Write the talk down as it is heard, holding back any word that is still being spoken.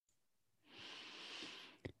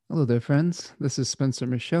Hello there, friends. This is Spencer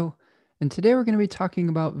Michaud, and today we're going to be talking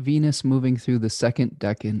about Venus moving through the second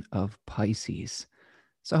decan of Pisces.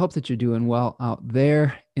 So I hope that you're doing well out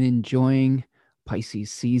there and enjoying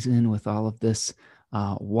Pisces season with all of this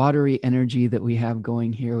watery energy that we have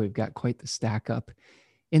going here. We've got quite the stack up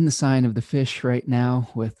in the sign of the fish right now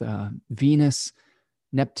with Venus,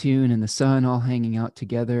 Neptune, and the Sun all hanging out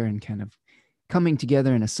together and kind of coming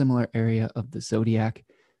together in a similar area of the zodiac.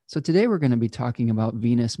 So today we're going to be talking about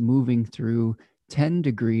Venus moving through 10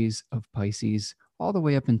 degrees of Pisces all the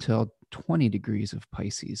way up until 20 degrees of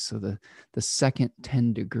Pisces. So the second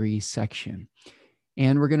 10-degree section.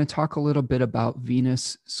 And we're going to talk a little bit about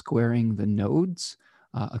Venus squaring the nodes,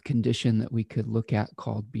 a condition that we could look at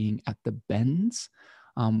called being at the bends.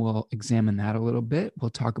 We'll examine that a little bit. We'll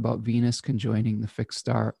talk about Venus conjoining the fixed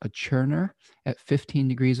star Achernar at 15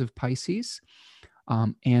 degrees of Pisces,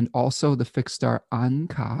 and also the fixed star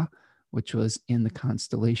Anka, which was in the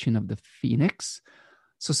constellation of the Phoenix.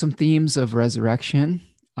 So some themes of resurrection.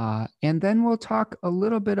 And then we'll talk a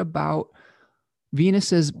little bit about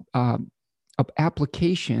Venus's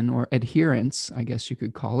application or adherence, I guess you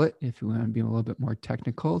could call it, if you want to be a little bit more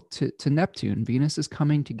technical, to Neptune. Venus is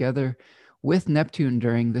coming together with Neptune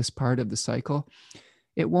during this part of the cycle.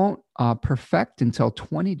 It won't perfect until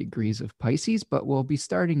 20 degrees of Pisces, but we'll be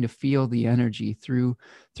starting to feel the energy through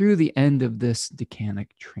the end of this decanic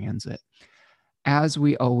transit. As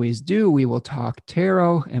we always do, we will talk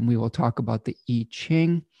tarot and we will talk about the I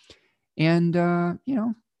Ching and,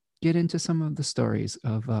 get into some of the stories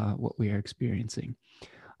of what we are experiencing.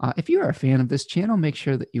 If you are a fan of this channel, make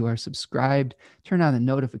sure that you are subscribed, turn on the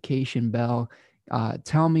notification bell.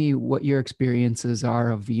 Tell me what your experiences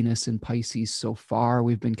are of Venus and Pisces so far.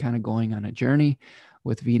 We've been kind of going on a journey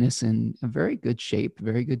with Venus in a very good shape,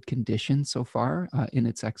 very good condition so far in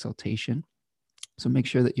its exaltation. So make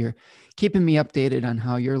sure that you're keeping me updated on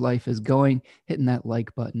how your life is going, hitting that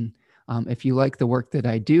like button. If you like the work that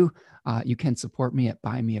I do, you can support me at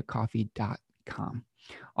buymeacoffee.com.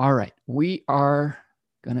 All right, we are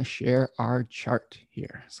going to share our chart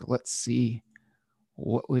here. So let's see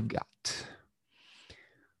what we've got.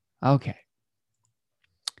 Okay.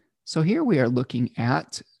 So here we are looking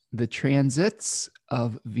at the transits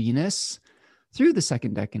of Venus through the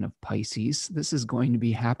second decan of Pisces. This is going to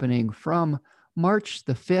be happening from March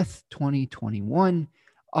the 5th, 2021,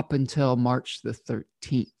 up until March the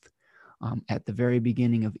 13th, at the very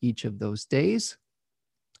beginning of each of those days.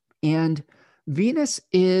 And Venus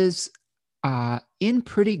is in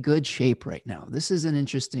pretty good shape right now. This is an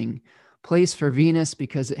interesting place for Venus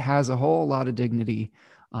because it has a whole lot of dignity.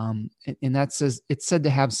 And that says it's said to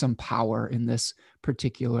have some power in this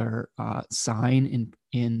particular sign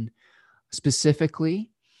in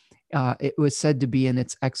specifically. It was said to be in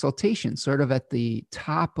its exaltation, sort of at the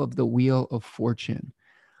top of the wheel of fortune.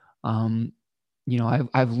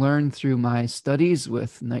 I've learned through my studies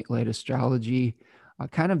with nightlight astrology,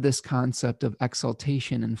 kind of this concept of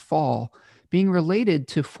exaltation and fall being related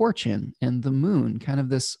to fortune and the moon, kind of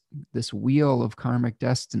this wheel of karmic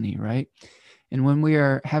destiny, right? And when we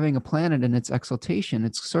are having a planet in its exaltation,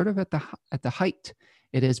 it's sort of at the height.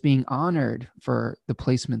 It is being honored for the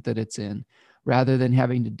placement that it's in, rather than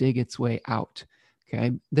having to dig its way out.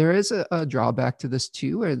 Okay, there is a drawback to this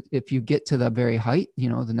too, where if you get to the very height,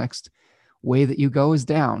 the next way that you go is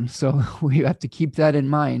down. So we have to keep that in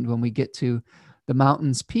mind when we get to the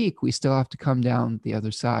mountain's peak. We still have to come down the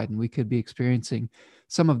other side, and we could be experiencing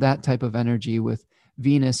some of that type of energy with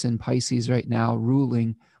Venus and Pisces right now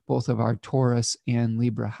ruling both of our Taurus and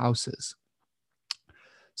Libra houses.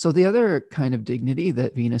 So the other kind of dignity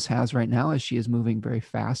that Venus has right now, as she is moving very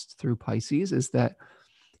fast through Pisces, is that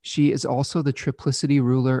she is also the triplicity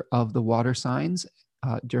ruler of the water signs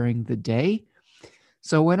during the day.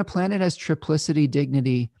 So when a planet has triplicity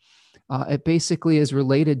dignity, it basically is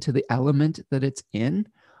related to the element that it's in.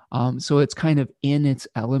 So it's kind of in its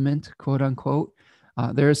element, quote unquote.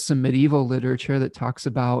 There's some medieval literature that talks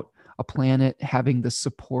about a planet having the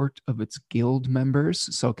support of its guild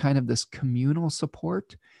members. So kind of this communal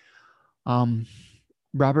support.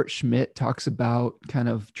 Robert Schmidt talks about kind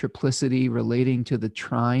of triplicity relating to the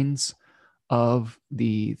trines of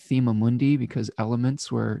the Thema Mundi, because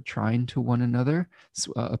elements were trined to one another.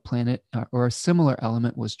 So a planet or a similar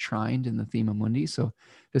element was trined in the Thema Mundi. So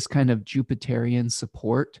this kind of Jupiterian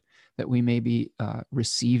support that we may be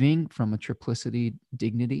receiving from a triplicity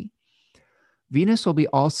dignity. Venus will be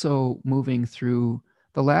also moving through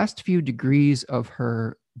the last few degrees of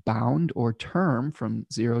her bound or term from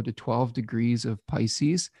 0 to 12 degrees of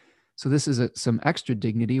Pisces. So this is some extra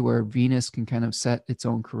dignity where Venus can kind of set its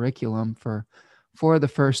own curriculum for the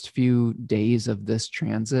first few days of this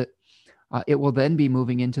transit. it will then be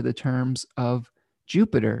moving into the terms of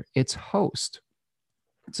Jupiter, its host.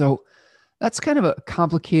 So that's kind of a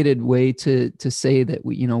complicated way to say that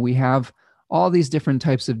we have all these different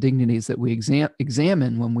types of dignities that we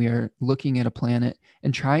examine when we are looking at a planet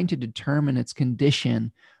and trying to determine its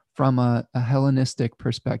condition from a Hellenistic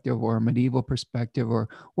perspective or a medieval perspective or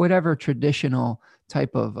whatever traditional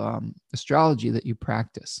type of astrology that you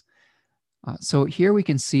practice. So here we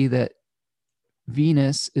can see that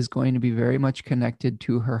Venus is going to be very much connected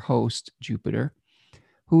to her host, Jupiter,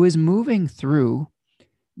 who is moving through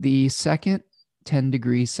the second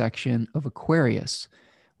 10-degree section of Aquarius,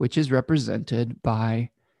 which is represented by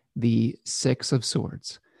the Six of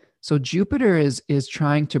Swords. So Jupiter is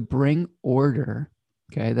trying to bring order.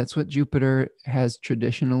 Okay, that's what Jupiter has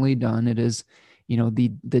traditionally done. It is,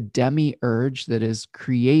 the demiurge that is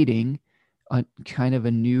creating a kind of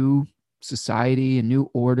a new society, a new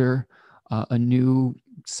order, a new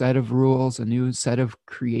set of rules, a new set of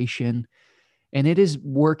creation. And it is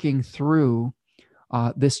working through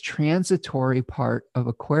this transitory part of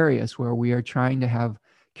Aquarius where we are trying to have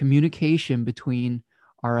communication between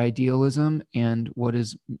our idealism and what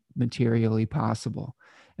is materially possible.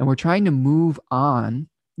 And we're trying to move on.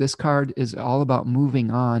 This card is all about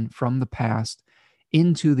moving on from the past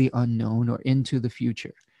into the unknown or into the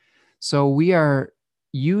future. So we are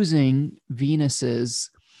using Venus's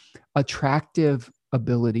attractive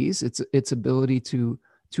abilities, its ability to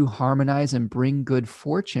harmonize and bring good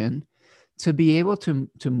fortune, to be able to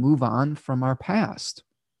move on from our past.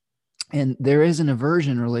 And there is an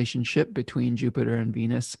aversion relationship between Jupiter and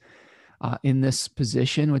Venus in this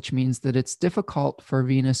position, which means that it's difficult for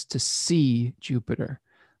Venus to see Jupiter.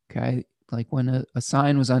 Okay, like when a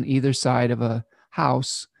sign was on either side of a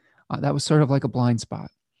house, that was sort of like a blind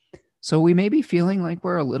spot. So we may be feeling like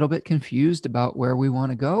we're a little bit confused about where we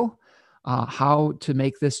want to go, how to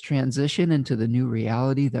make this transition into the new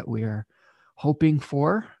reality that we're hoping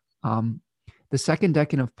for. The second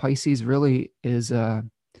decan of Pisces really is a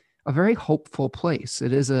very hopeful place.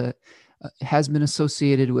 It is has been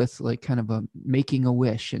associated with like kind of a making a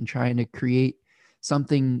wish and trying to create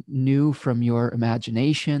something new from your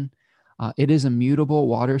imagination. It is a mutable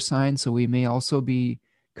water sign, so we may also be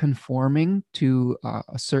conforming to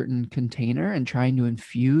a certain container and trying to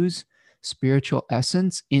infuse spiritual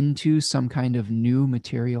essence into some kind of new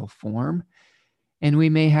material form. And we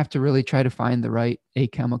may have to really try to find the right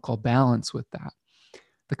alchemical balance with that.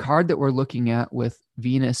 The card that we're looking at with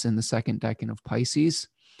Venus in the second decan of Pisces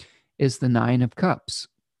is the Nine of Cups.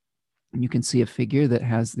 And you can see a figure that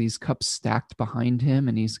has these cups stacked behind him,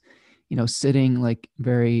 and he's, sitting like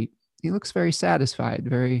he looks very satisfied,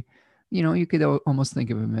 very, you could almost think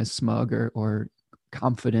of him as smug or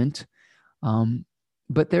confident.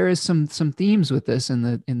 But there is some themes with this in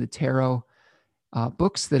the tarot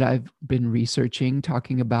books that I've been researching,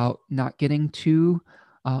 talking about not getting too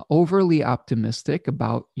overly optimistic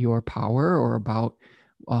about your power or about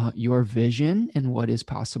your vision and what is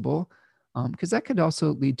possible, because that could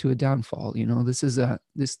also lead to a downfall.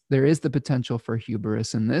 There is the potential for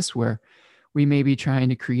hubris in this, where we may be trying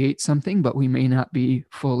to create something, but we may not be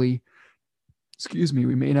fully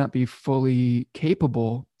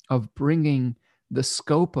capable of bringing the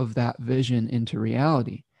scope of that vision into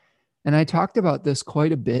reality. And I talked about this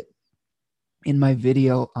quite a bit in my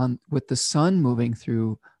video with the sun moving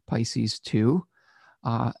through Pisces too.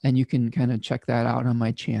 And you can kind of check that out on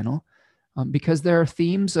my channel, because there are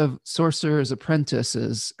themes of sorcerer's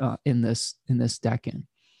apprentices in this decan.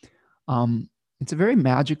 It's a very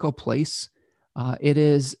magical place. It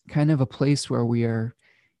is kind of a place where we are,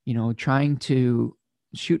 trying to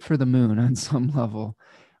shoot for the moon on some level,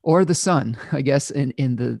 or the sun, I guess,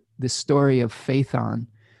 in the story of Phaethon,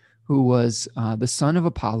 who was the son of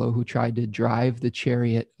Apollo, who tried to drive the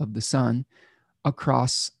chariot of the sun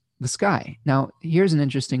across the sky. Now, here's an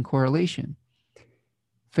interesting correlation.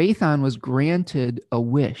 Phaethon was granted a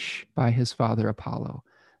wish by his father Apollo.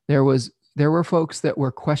 There were folks that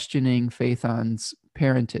were questioning Phaethon's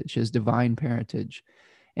parentage, his divine parentage.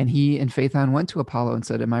 And Phaethon went to Apollo and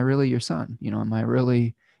said, "Am I really your son? Am I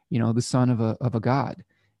really, the son of a god?"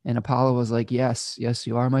 And Apollo was like, yes,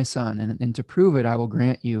 you are my son. And to prove it, I will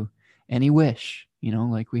grant you any wish,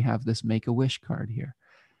 like we have this Make-A-Wish card here.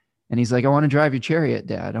 And he's like, "I want to drive your chariot,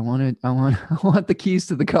 Dad. I want the keys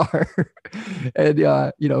to the car." And,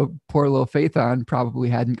 poor little Phaethon probably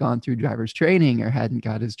hadn't gone through driver's training or hadn't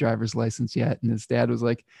got his driver's license yet. And his dad was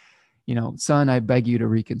like, "Son, I beg you to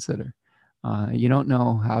reconsider. You don't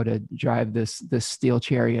know how to drive this steel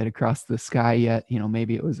chariot across the sky yet.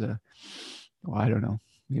 Maybe it was I don't know.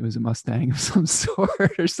 It was a Mustang of some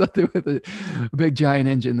sort or something with a big giant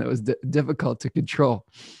engine that was difficult to control."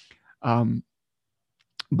 Um,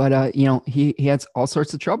 but you know, he had all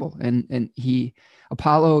sorts of trouble, and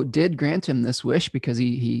Apollo did grant him this wish because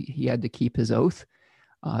he had to keep his oath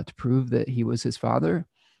to prove that he was his father.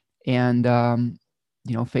 And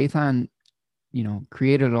you know, Phaethon, you know,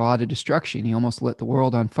 created a lot of destruction. He almost lit the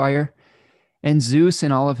world on fire. And Zeus,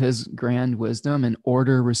 in all of his grand wisdom and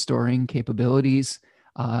order restoring capabilities,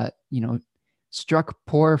 you know, struck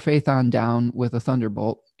poor Phaethon down with a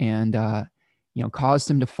thunderbolt, and you know, caused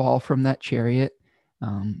him to fall from that chariot.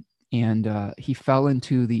 Um, and he fell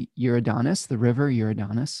into the Eridanus, the river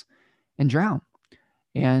Eridanus, and drowned.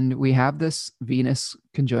 And we have this Venus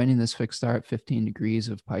conjoining this fixed star at 15 degrees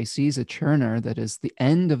of Pisces, a churner that is the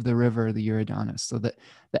end of the river, the Eridanus, so that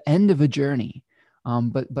the end of a journey,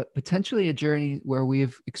 but potentially a journey where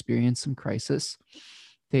we've experienced some crisis.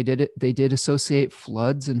 They did associate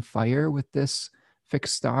floods and fire with this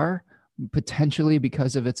fixed star, potentially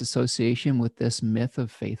because of its association with this myth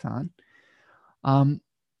of Phaethon.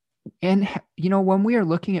 And you know, when we are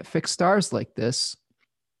looking at fixed stars like this,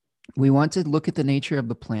 we want to look at the nature of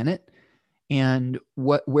the planet and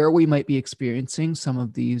where we might be experiencing some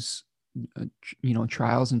of these you know,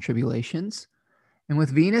 trials and tribulations. And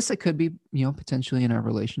with Venus, it could be, you know, potentially in our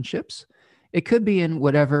relationships. It could be in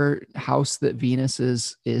whatever house that Venus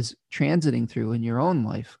is transiting through in your own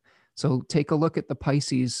life. So take a look at the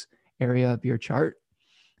Pisces area of your chart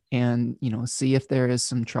and, you know, see if there is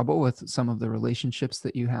some trouble with some of the relationships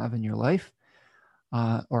that you have in your life,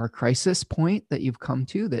 or a crisis point that you've come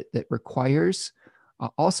to that requires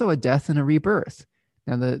also a death and a rebirth.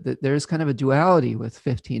 Now, there's kind of a duality with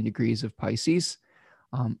 15 degrees of Pisces,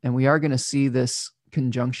 and we are going to see this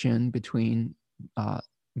conjunction between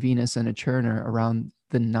Venus and a churner around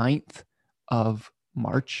the 9th of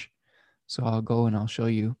March. So I'll go and I'll show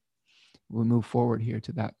you. We'll move forward here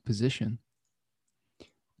to that position.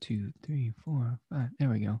 2, 3, 4, 5. There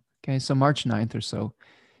we go. Okay, so March 9th or so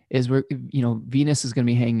is where, you know, Venus is going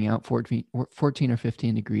to be hanging out 14 or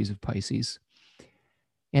 15 degrees of Pisces.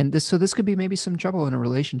 And this could be maybe some trouble in a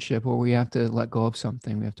relationship where we have to let go of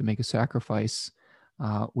something. We have to make a sacrifice.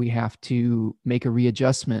 We have to make a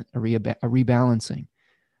readjustment, a rebalancing.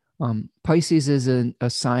 Pisces is a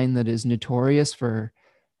sign that is notorious for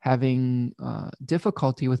having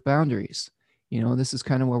difficulty with boundaries. You know, this is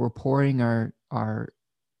kind of where we're pouring our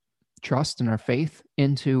trust and our faith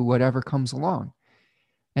into whatever comes along.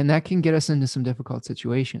 And that can get us into some difficult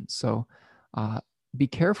situations. So be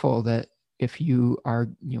careful that if you are,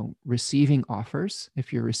 you know, receiving offers,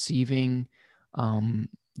 if you're receiving,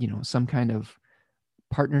 you know, some kind of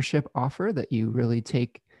partnership offer, that you really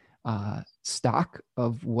take stock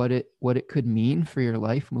of what it could mean for your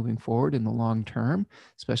life moving forward in the long term,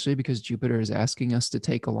 especially because Jupiter is asking us to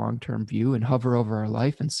take a long-term view and hover over our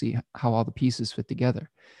life and see how all the pieces fit together.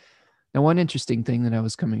 Now, one interesting thing that I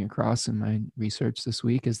was coming across in my research this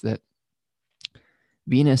week is that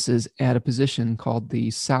Venus is at a position called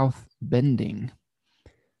the South Bending.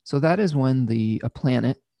 So that is when a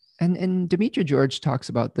planet, and Demetra George talks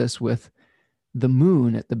about this with the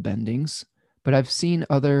moon at the bendings, but I've seen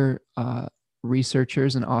other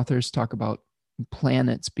researchers and authors talk about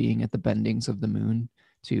planets being at the bendings of the moon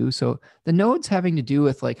too. So the nodes having to do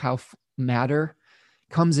with like how matter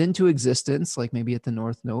comes into existence, like maybe at the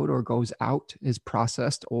north node, or goes out, is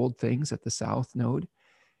processed old things at the south node.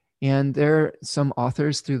 And there are some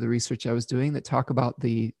authors through the research I was doing that talk about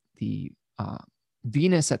the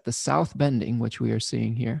Venus at the south bending, which we are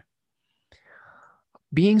seeing here,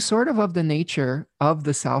 being sort of the nature of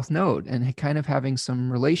the south node and kind of having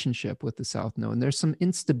some relationship with the south node. And there's some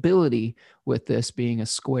instability with this being a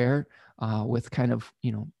square with kind of,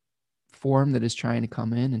 you know, form that is trying to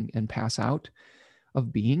come in and pass out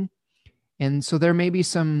of being. And so there may be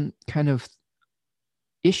some kind of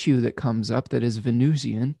issue that comes up that is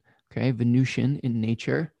Venusian, okay, Venusian in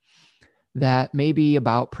nature, that may be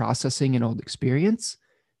about processing an old experience,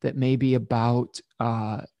 that may be about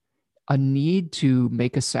a need to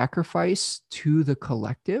make a sacrifice to the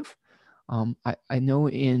collective. I know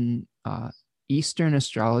in Eastern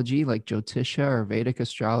astrology, like Jyotisha or Vedic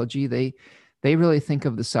astrology, they really think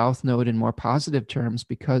of the South Node in more positive terms,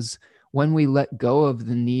 because when we let go of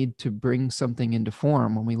the need to bring something into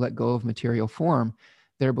form, when we let go of material form,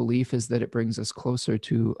 their belief is that it brings us closer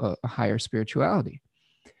to a higher spirituality.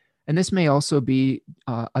 And this may also be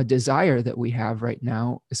a desire that we have right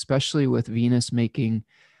now, especially with Venus making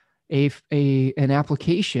an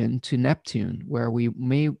application to Neptune, where we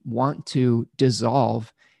may want to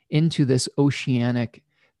dissolve into this oceanic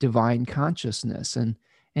divine consciousness. And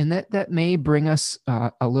that may bring us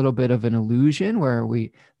a little bit of an illusion where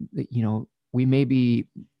we may be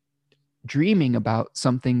dreaming about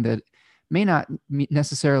something that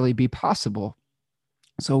necessarily be possible.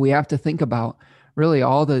 So we have to think about really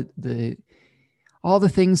all the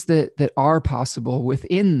things that are possible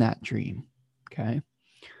within that dream. Okay.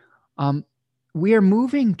 We are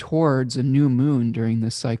moving towards a new moon during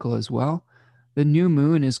this cycle as well. The new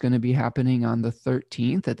moon is going to be happening on the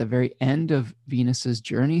 13th at the very end of Venus's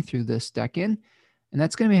journey through this decan. And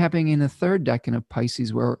that's going to be happening in the third decan of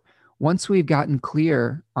Pisces, where once we've gotten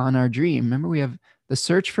clear on our dream, remember we have the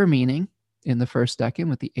search for meaning in the first decan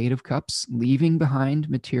with the 8 of Cups, leaving behind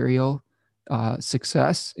material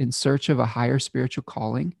success in search of a higher spiritual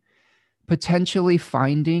calling, potentially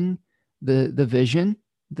finding the vision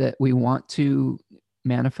that we want to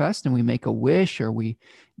manifest, and we make a wish, or we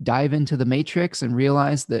dive into the matrix and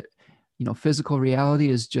realize that, physical reality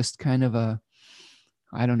is just kind of an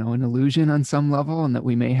illusion on some level, and that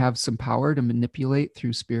we may have some power to manipulate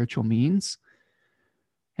through spiritual means.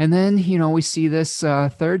 And then, we see this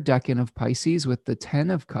third decan of Pisces with the 10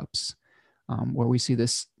 of Cups, where we see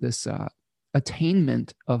this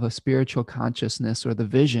attainment of a spiritual consciousness, or the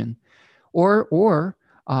vision, or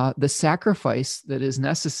the sacrifice that is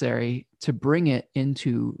necessary to bring it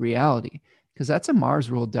into reality, because that's a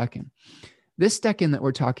Mars ruled decan. This decan that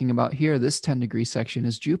we're talking about here, this 10-degree section,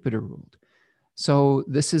 is Jupiter ruled. So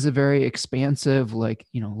this is a very expansive,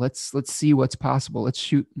 let's see what's possible. Let's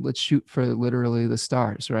shoot for literally the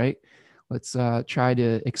stars, right? Let's try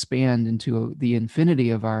to expand into the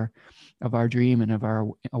infinity of our dream and of our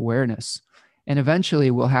awareness. And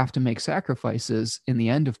eventually we'll have to make sacrifices in the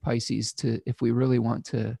end of Pisces if we really want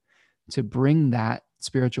to bring that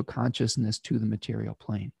spiritual consciousness to the material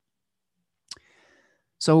plane.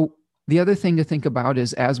 So the other thing to think about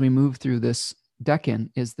is, as we move through this decan,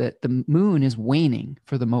 is that the moon is waning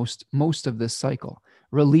for the most of this cycle,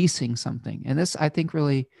 releasing something. And this, I think,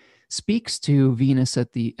 really speaks to Venus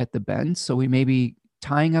at the bend. So we may be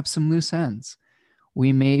tying up some loose ends.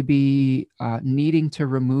 We may be needing to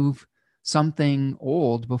remove something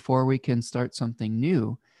old before we can start something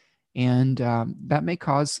new. And that may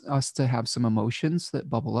cause us to have some emotions that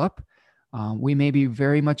bubble up. We may be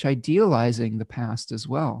very much idealizing the past as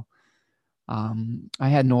well. I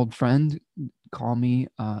had an old friend call me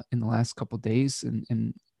in the last couple of days,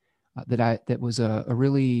 and that was a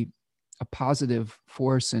really positive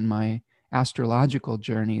force in my astrological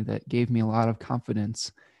journey that gave me a lot of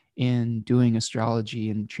confidence in doing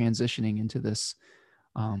astrology and transitioning into this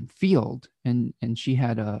field. And she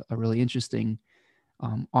had a really interesting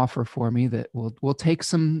offer for me that will take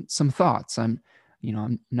some thoughts. I'm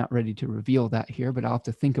not ready to reveal that here, but I'll have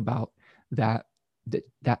to think about that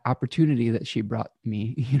opportunity that she brought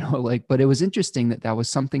me, but it was interesting that was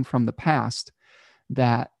something from the past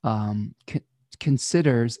that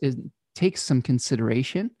takes some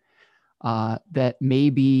consideration, that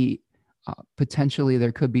maybe potentially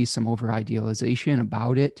there could be some over idealization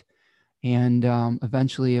about it. And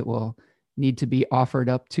eventually it will need to be offered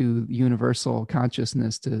up to universal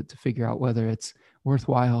consciousness to figure out whether it's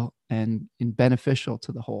worthwhile and beneficial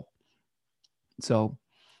to the whole. So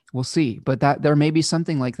we'll see. But that there may be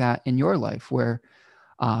something like that in your life, where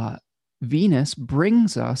Venus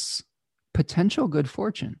brings us potential good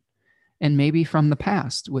fortune, and maybe from the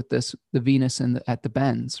past with the Venus at the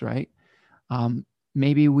bends, right?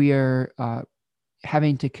 Maybe we are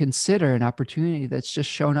having to consider an opportunity that's just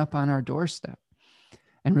shown up on our doorstep,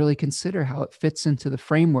 and really consider how it fits into the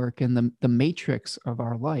framework and the matrix of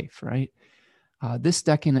our life, right? This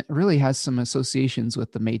decan really has some associations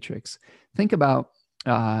with the matrix. Think about,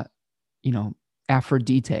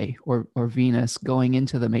 Aphrodite or Venus going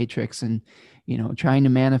into the matrix and, trying to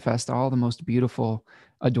manifest all the most beautiful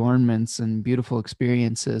adornments and beautiful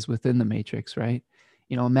experiences within the matrix, right?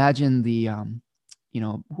 Imagine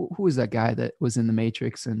who was that guy that was in the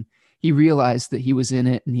matrix, and he realized that he was in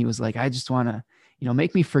it, and he was like, I just want to,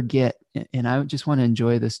 make me forget, and I just want to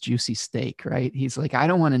enjoy this juicy steak, right? He's like, I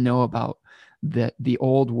don't want to know about the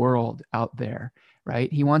old world out there,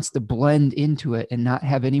 right? He wants to blend into it and not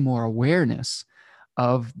have any more awareness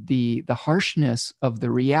of the harshness of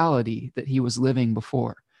the reality that he was living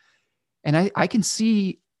before. And I can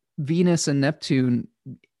see Venus and Neptune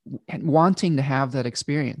wanting to have that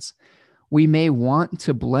experience. We may want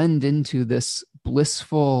to blend into this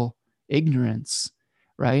blissful ignorance,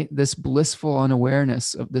 right? This blissful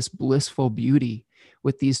unawareness of this blissful beauty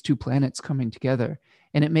with these two planets coming together.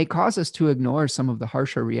 And it may cause us to ignore some of the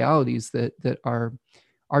harsher realities that are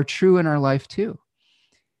true in our life too.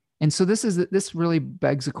 And so this really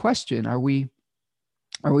begs a question. Are we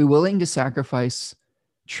willing to sacrifice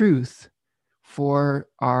truth for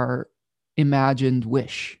our imagined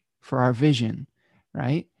wish, for our vision,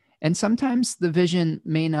 right? And sometimes the vision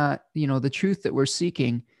may not, the truth that we're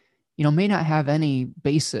seeking, may not have any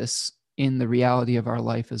basis in the reality of our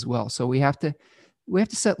life as well. So we have to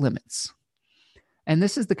set limits. And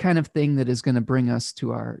this is the kind of thing that is going to bring us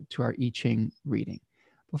to our I Ching reading.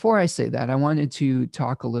 Before I say that, I wanted to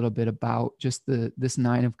talk a little bit about just this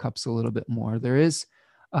Nine of Cups a little bit more. There is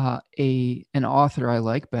an author I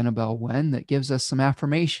like, Benabel Wen, that gives us some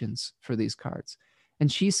affirmations for these cards.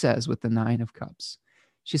 And she says with the Nine of Cups,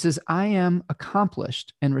 she says, I am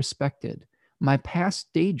accomplished and respected. My past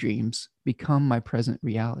daydreams become my present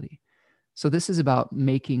reality. So this is about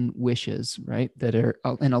making wishes, right? That are,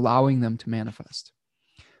 and allowing them to manifest.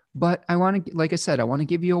 But I want to, like I said, I want to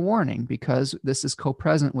give you a warning, because this is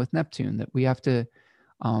co-present with Neptune, that we have to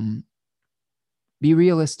be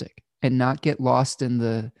realistic and not get lost in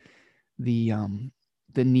the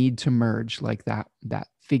need to merge, like that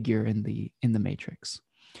figure in the matrix.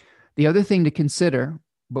 The other thing to consider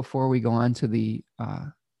before we go on to the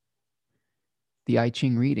I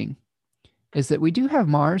Ching reading is that we do have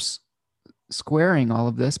Mars squaring all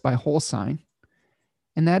of this by whole sign,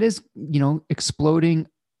 and that is, exploding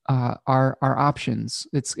our options.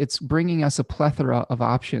 It's bringing us a plethora of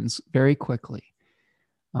options very quickly.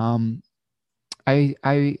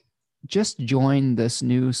 I just joined this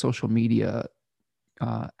new social media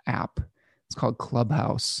app. It's called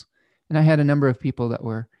Clubhouse, and I had a number of people that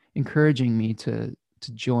were encouraging me to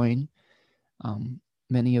join.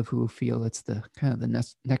 Many of who feel it's the kind of the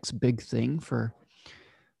next big thing for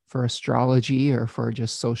astrology or for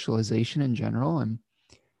just socialization in general. And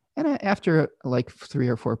after like 3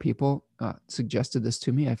 or 4 people suggested this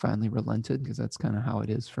to me, I finally relented, because that's kind of how it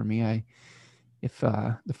is for me. If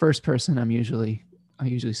the first person, I usually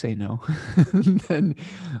say no. Then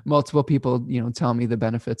multiple people, tell me the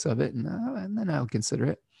benefits of it, and then I'll consider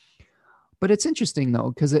it. But it's interesting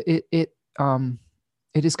though, because it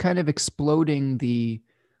is kind of exploding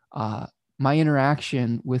my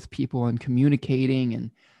interaction with people and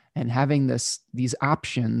communicating and having these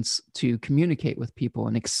options to communicate with people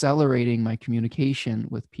and accelerating my communication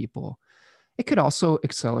with people. It could also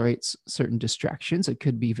accelerate certain distractions. It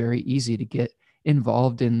could be very easy to get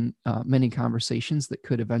involved in many conversations that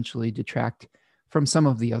could eventually detract from some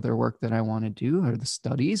of the other work that I want to do or the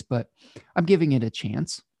studies, but I'm giving it a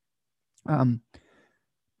chance.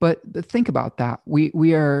 But think about that.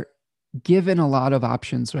 We are given a lot of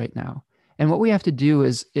options right now. And what we have to do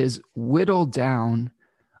is whittle down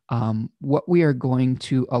what we are going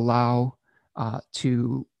to allow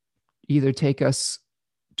to either take us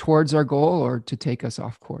towards our goal or to take us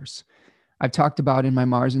off course. I've talked about in my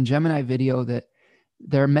Mars and Gemini video that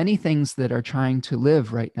there are many things that are trying to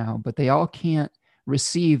live right now, but they all can't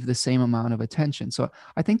receive the same amount of attention. So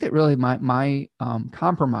I think that really my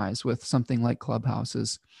compromise with something like Clubhouse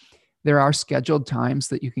is there are scheduled times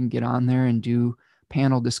that you can get on there and do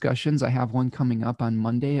panel discussions. I have one coming up on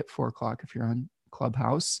Monday at 4:00 if you're on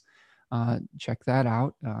Clubhouse. Check that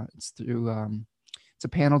out. It's a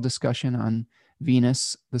panel discussion on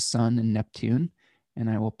Venus, the Sun, and Neptune, and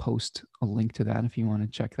I will post a link to that if you want to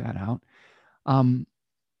check that out.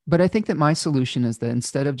 But I think that my solution is that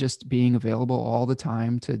instead of just being available all the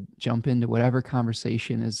time to jump into whatever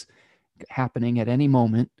conversation is happening at any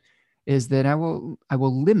moment, is that I will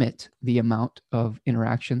limit the amount of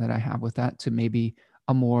interaction that I have with that to maybe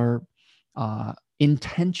a more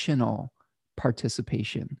intentional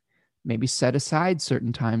participation. Maybe set aside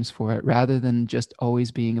certain times for it rather than just always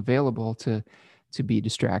being available to be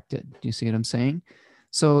distracted. Do you see what I'm saying?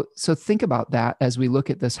 So think about that as we look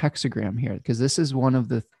at this hexagram here, because this is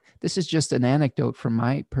just an anecdote from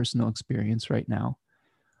my personal experience right now,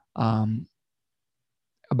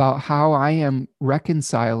 about how I am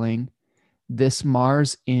reconciling this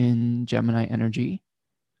Mars in Gemini energy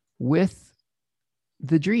with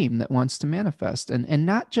the dream that wants to manifest, and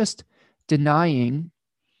not just denying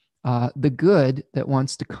the good that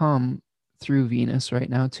wants to come through Venus right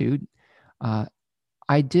now too.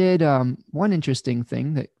 I did one interesting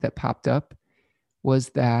thing that popped up was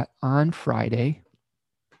that on Friday,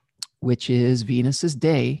 which is Venus's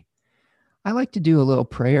day, I like to do a little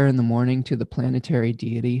prayer in the morning to the planetary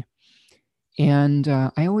deity. And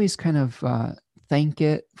I always kind of thank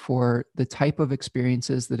it for the type of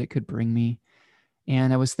experiences that it could bring me.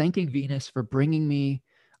 And I was thanking Venus for bringing me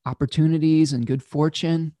opportunities and good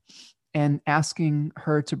fortune, and asking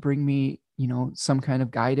her to bring me, some kind of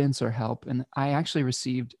guidance or help. And I actually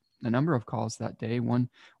received a number of calls that day, one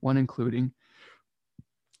including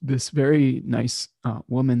this very nice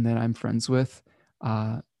woman that I'm friends with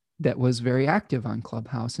that was very active on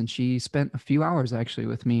Clubhouse. And she spent a few hours actually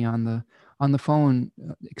with me on the phone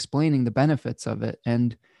explaining the benefits of it.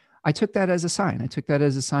 And I took that as a sign. I took that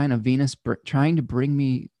as a sign of Venus trying to bring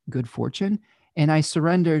me good fortune. And I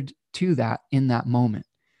surrendered to that in that moment.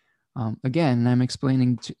 Again, I'm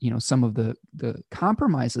explaining some of the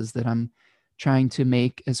compromises that I'm trying to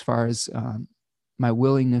make as far as my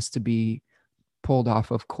willingness to be pulled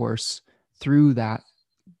off of course through that,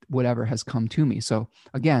 whatever has come to me. So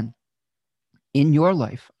again, in your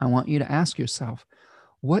life, I want you to ask yourself,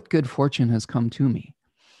 what good fortune has come to me?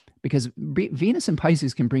 Because Venus and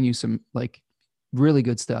Pisces can bring you some like really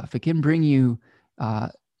good stuff. It can bring you,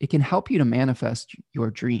 it can help you to manifest your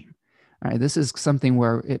dream. All right. This is something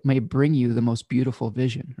where it may bring you the most beautiful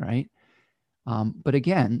vision, right? But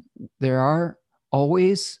again, there are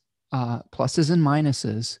always pluses and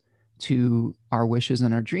minuses to our wishes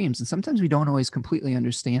and our dreams. And sometimes we don't always completely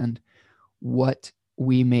understand what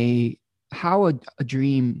we may, how a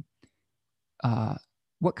dream,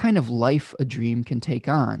 what kind of life a dream can take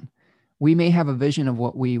on. We may have a vision of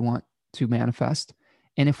what we want to manifest.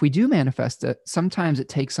 And if we do manifest it, sometimes it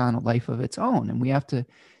takes on a life of its own. And we have to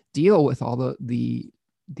deal with all the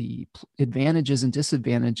advantages and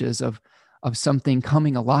disadvantages of something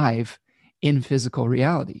coming alive in physical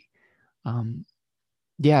reality.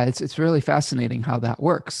 Yeah, it's really fascinating how that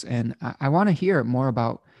works. And I want to hear more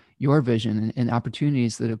about your vision and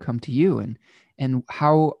opportunities that have come to you, and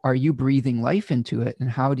how are you breathing life into it,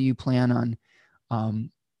 and how do you plan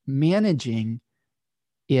on managing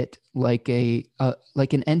it like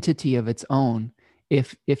like an entity of its own,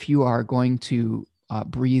 if you are going to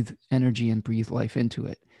breathe energy and breathe life into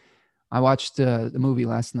it. I watched the movie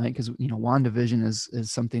last night because WandaVision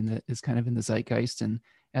is something that is kind of in the zeitgeist, and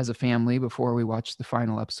as a family, before we watched the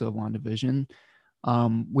final episode of WandaVision,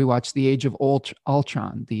 we watched The Age of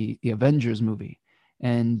Ultron, the Avengers movie.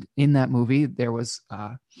 And in that movie, there was,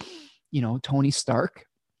 Tony Stark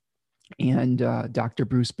and Dr.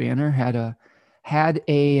 Bruce Banner had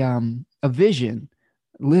a vision,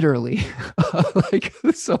 literally. Like,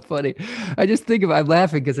 it's so funny. I'm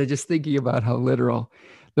laughing because I just thinking about how literal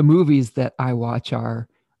the movies that I watch are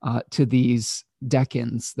to these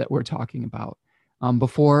decans that we're talking about.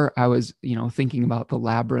 Before I was, thinking about the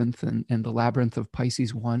Labyrinth and the Labyrinth of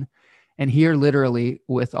Pisces 1. And here, literally,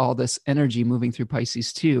 with all this energy moving through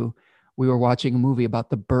Pisces 2, we were watching a movie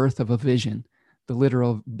about the birth of a vision, the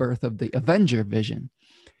literal birth of the Avenger vision.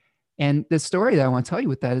 And the story that I want to tell you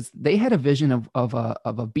with that is they had a vision of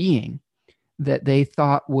a being that they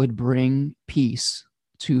thought would bring peace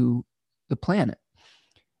to the planet.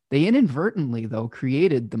 They inadvertently, though,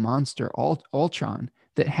 created the monster Ultron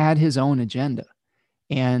that had his own agenda.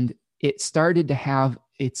 And it started to have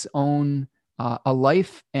its own a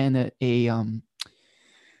life and a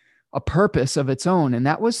purpose of its own, and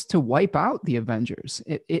that was to wipe out the Avengers.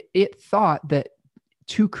 It thought that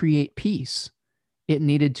to create peace, it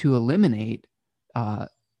needed to eliminate, the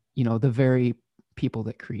very people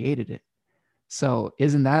that created it. So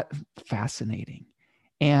isn't that fascinating?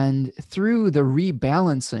 And through the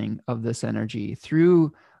rebalancing of this energy,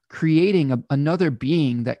 through creating another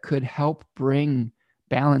being that could help bring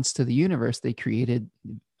balance to the universe, they created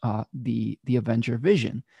the Avenger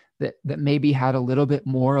vision that maybe had a little bit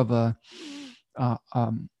more of a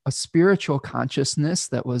spiritual consciousness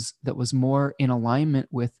that was more in alignment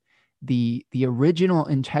with the original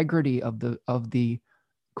integrity of the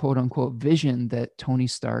quote unquote vision that Tony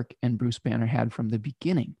Stark and Bruce Banner had from the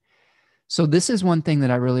beginning. So this is one thing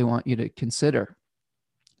that I really want you to consider.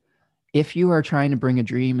 If you are trying to bring a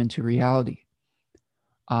dream into reality,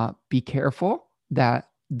 be careful that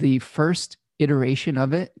the first iteration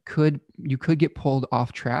of it you could get pulled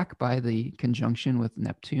off track by the conjunction with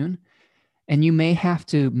Neptune, and you may have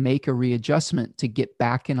to make a readjustment to get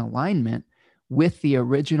back in alignment with the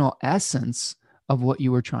original essence of what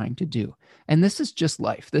you were trying to do. And this is just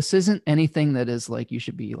life. This isn't anything that is like you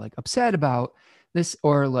should be like upset about this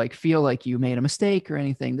or like feel like you made a mistake or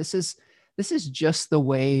anything. This is just the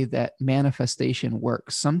way that manifestation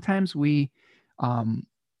works. Sometimes we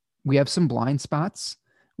have some blind spots.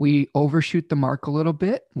 We overshoot the mark a little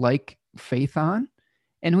bit, like Phaethon,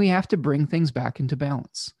 and we have to bring things back into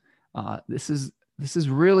balance. This is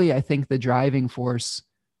really, I think, the driving force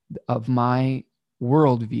of my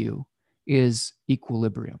worldview is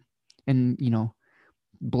equilibrium. And,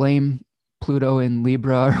 blame Pluto in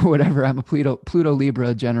Libra or whatever. I'm a Pluto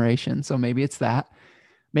Libra generation. So maybe it's that.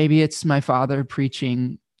 Maybe it's my father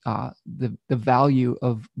preaching the value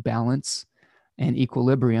of balance and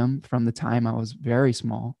equilibrium from the time I was very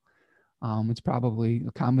small. It's probably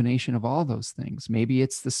a combination of all those things. Maybe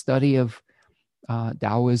it's the study of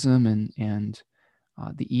Taoism and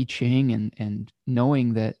the I Ching and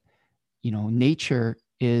knowing that, nature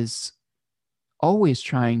is always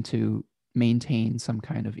trying to maintain some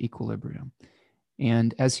kind of equilibrium.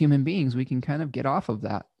 And as human beings, we can kind of get off of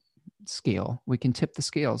that scale. We can tip the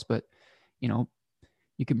scales, but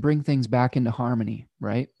you can bring things back into harmony,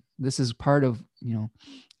 right? This is part of,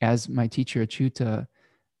 as my teacher Achyuta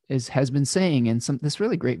has been saying in this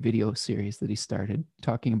really great video series that he started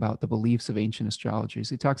talking about the beliefs of ancient astrologers.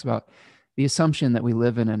 He talks about the assumption that we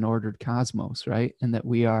live in an ordered cosmos, right? And that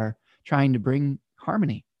we are trying to bring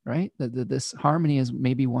harmony, right? That this harmony is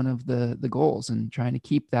maybe one of the goals, and trying to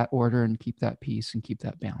keep that order and keep that peace and keep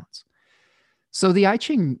that balance. So the I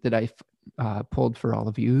Ching that I pulled for all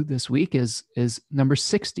of you this week is number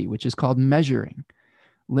 60, which is called measuring,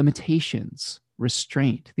 limitations,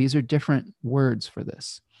 restraint. These are different words for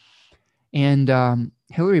this. And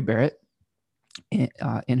Hilary Barrett,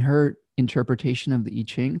 in her interpretation of the I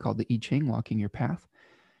Ching, called the I Ching, Walking Your Path,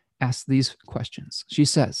 asks these questions. She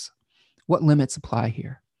says, what limits apply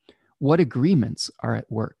here? What agreements are at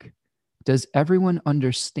work? Does everyone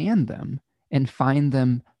understand them and find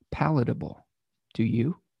them palatable? Do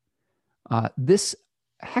you? This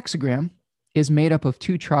hexagram is made up of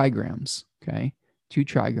 2 trigrams, okay? 2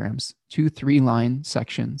 trigrams, 2 3-line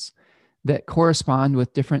sections that correspond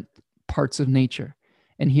with different parts of nature.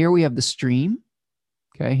 And here we have the stream,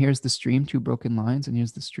 okay? Here's the stream, 2 broken lines, and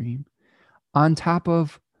here's the stream on top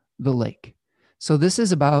of the lake. So this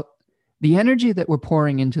is about the energy that we're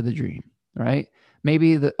pouring into the dream, right?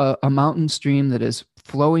 Maybe a mountain stream that is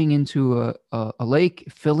flowing into a lake,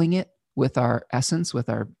 filling it with our essence, with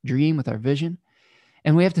our dream, with our vision.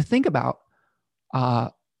 And we have to think about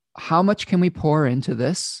how much can we pour into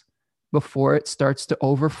this before it starts to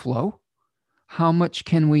overflow? How much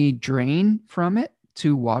can we drain from it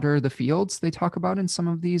to water the fields they talk about in some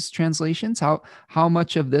of these translations? How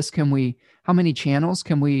much of this how many channels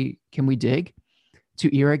can we dig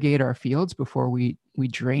to irrigate our fields before we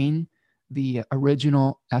drain the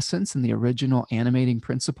original essence and the original animating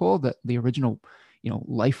principle, that the original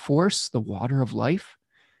life force, the water of life?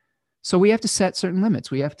 So we have to set certain limits.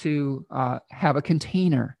 We have to have a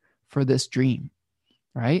container for this dream,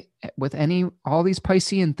 right? With all these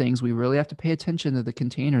Piscean things, we really have to pay attention to the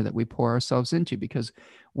container that we pour ourselves into, because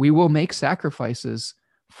we will make sacrifices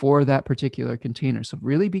for that particular container. So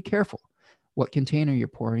really be careful what container you're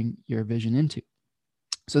pouring your vision into.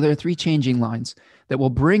 So there are 3 changing lines that will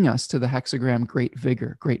bring us to the hexagram: great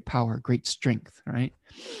vigor, great power, great strength, right?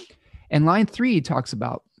 And line 3 talks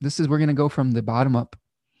about, we're going to go from the bottom up.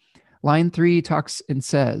 Line 3 talks and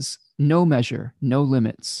says, no measure, no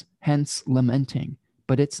limits, hence lamenting,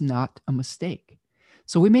 but it's not a mistake.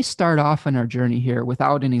 So we may start off in our journey here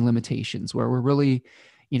without any limitations, where we're really,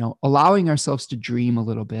 allowing ourselves to dream a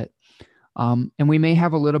little bit. And we may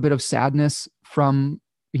have a little bit of sadness from,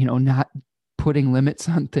 not putting limits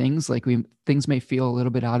on things. Things may feel a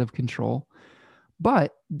little bit out of control,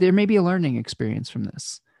 but there may be a learning experience from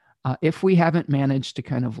this. If we haven't managed to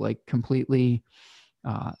kind of completely,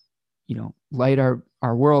 light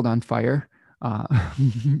our world on fire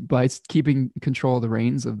by keeping control of the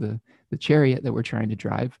reins of the chariot that we're trying to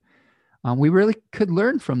drive, we really could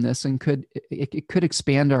learn from this, and it could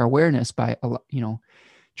expand our awareness by,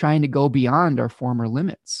 trying to go beyond our former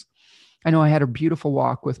limits. I know I had a beautiful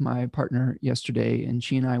walk with my partner yesterday, and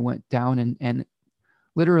she and I went down and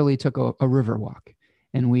literally took a river walk.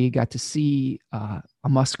 And we got to see a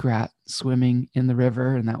muskrat swimming in the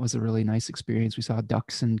river, and that was a really nice experience. We saw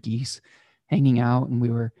ducks and geese hanging out, and we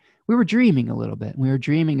were dreaming a little bit. We were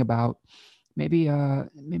dreaming about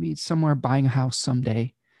maybe somewhere buying a house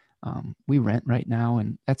someday. We rent right now,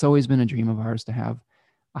 and that's always been a dream of ours, to have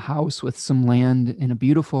a house with some land in a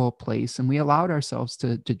beautiful place. And we allowed ourselves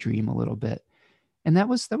to dream a little bit, and that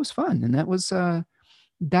was fun. And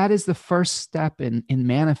that is the first step in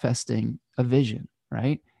manifesting a vision.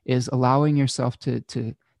 Right? Is allowing yourself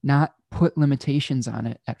to not put limitations on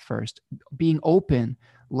it at first, being open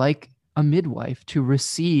like a midwife to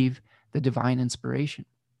receive the divine inspiration.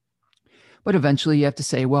 But eventually you have to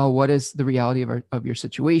say, well, what is the reality of your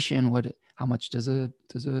situation? How much does a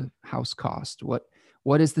house cost?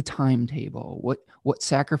 What is the timetable? What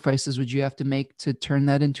sacrifices would you have to make to turn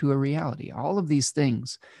that into a reality? All of these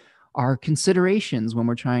things are considerations when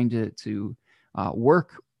we're trying to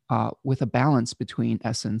work with a balance between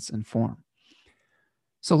essence and form.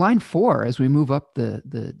 So line 4, as we move up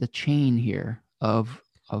the chain here of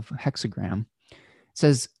hexagram,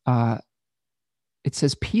 says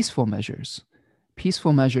peaceful measures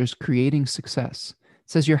creating success.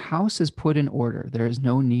 It says your house is put in order. There is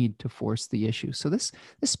no need to force the issue. So this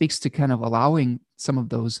speaks to kind of allowing some of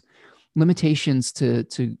those limitations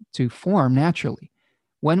to form naturally.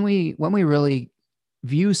 When we really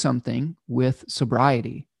view something with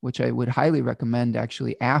sobriety, which I would highly recommend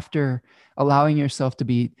actually after allowing yourself to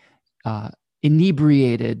be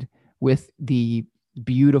inebriated with the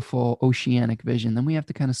beautiful oceanic vision, then we have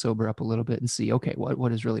to kind of sober up a little bit and see, okay,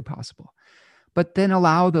 what is really possible? But then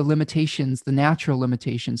allow the limitations, the natural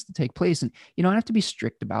limitations to take place. And you don't have to be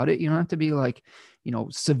strict about it. You don't have to be like,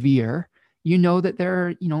 severe. You know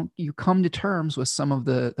that you come to terms with some of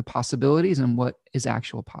the possibilities and what is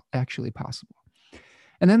actually possible.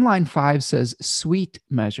 And then line 5 says, sweet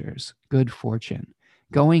measures, good fortune.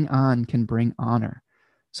 Going on can bring honor.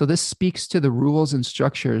 So this speaks to the rules and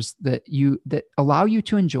structures that allow you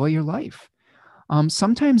to enjoy your life.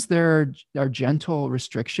 Sometimes there are gentle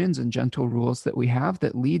restrictions and gentle rules that we have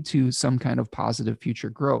that lead to some kind of positive future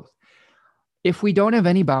growth. If we don't have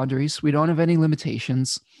any boundaries, we don't have any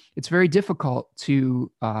limitations, it's very difficult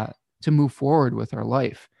to move forward with our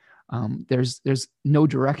life. There's no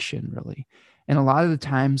direction really. And a lot of the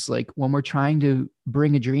times, like when we're trying to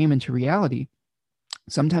bring a dream into reality,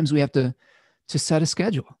 sometimes we have to set a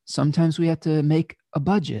schedule. Sometimes we have to make a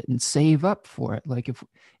budget and save up for it. Like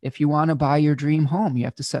if you want to buy your dream home, you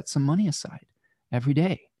have to set some money aside every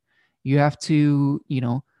day. You have to,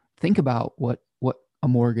 think about what a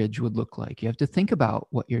mortgage would look like. You have to think about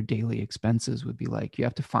what your daily expenses would be like. You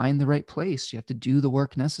have to find the right place. You have to do the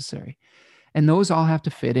work necessary. And those all have to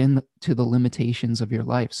fit in to the limitations of your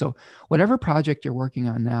life. So whatever project you're working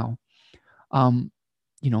on now,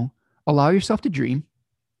 allow yourself to dream.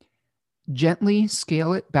 Gently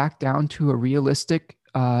scale it back down to a realistic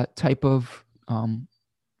type of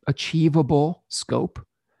achievable scope.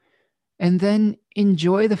 And then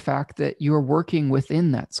enjoy the fact that you're working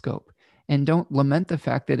within that scope. And don't lament the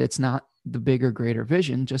fact that it's not the bigger, greater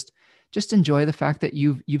vision. Just enjoy the fact that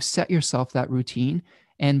you've set yourself that routine,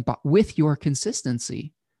 and with your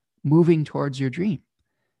consistency, moving towards your dream.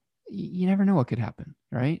 You never know what could happen,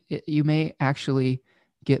 right? You may actually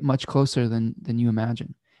get much closer than you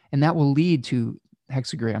imagine. And that will lead to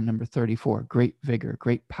hexagram number 34, great vigor,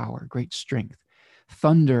 great power, great strength,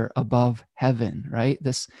 thunder above heaven, right?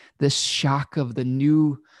 This shock of the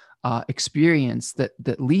new experience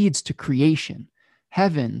that leads to creation.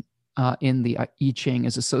 Heaven in the I Ching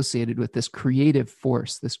is associated with this creative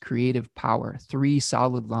force, this creative power, 3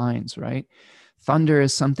 solid lines, right? Thunder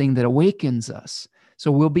is something that awakens us.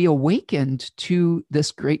 So we'll be awakened to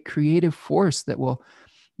this great creative force that will,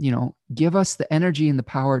 give us the energy and the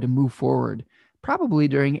power to move forward, probably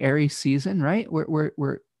during Aries season, right?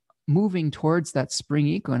 We're moving towards that spring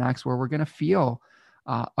equinox where we're going to feel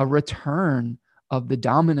a return of the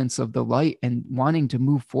dominance of the light and wanting to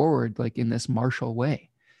move forward like in this martial way.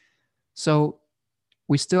 So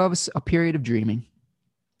we still have a period of dreaming.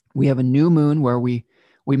 We have a new moon where we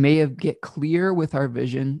may have get clear with our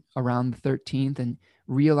vision around the 13th and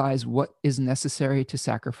realize what is necessary to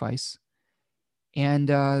sacrifice. And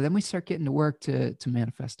then we start getting to work to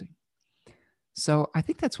manifesting. So I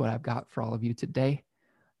think that's what I've got for all of you today.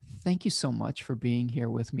 Thank you so much for being here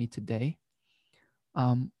with me today.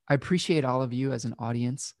 I appreciate all of you as an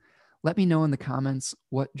audience. Let me know in the comments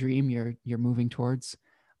what dream you're moving towards.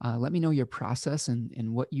 Let me know your process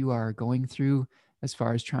and what you are going through as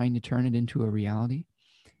far as trying to turn it into a reality.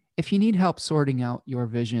 If you need help sorting out your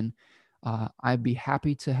vision, I'd be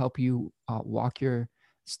happy to help you walk your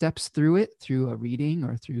steps through it, through a reading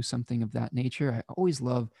or through something of that nature. I always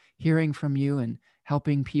love hearing from you and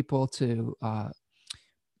helping people to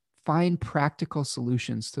find practical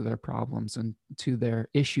solutions to their problems and to their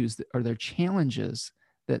issues or their challenges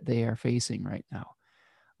that they are facing right now.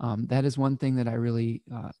 That is one thing that I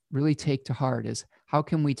really take to heart is how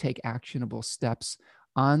can we take actionable steps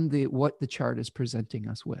on what the chart is presenting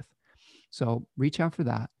us with. So reach out for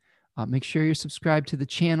that. Make sure you're subscribed to the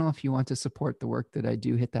channel if you want to support the work that I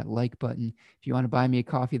do. Hit that like button. If you want to buy me a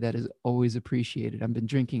coffee, that is always appreciated. I've been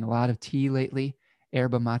drinking a lot of tea lately,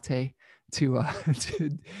 yerba mate, to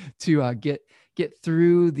get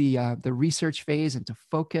through the research phase and to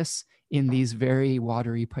focus in these very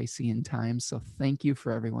watery Piscean times. So thank you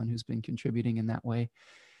for everyone who's been contributing in that way.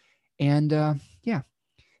 And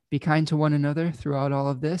be kind to one another throughout all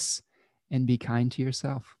of this and be kind to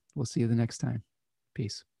yourself. We'll see you the next time.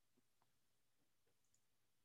 Peace.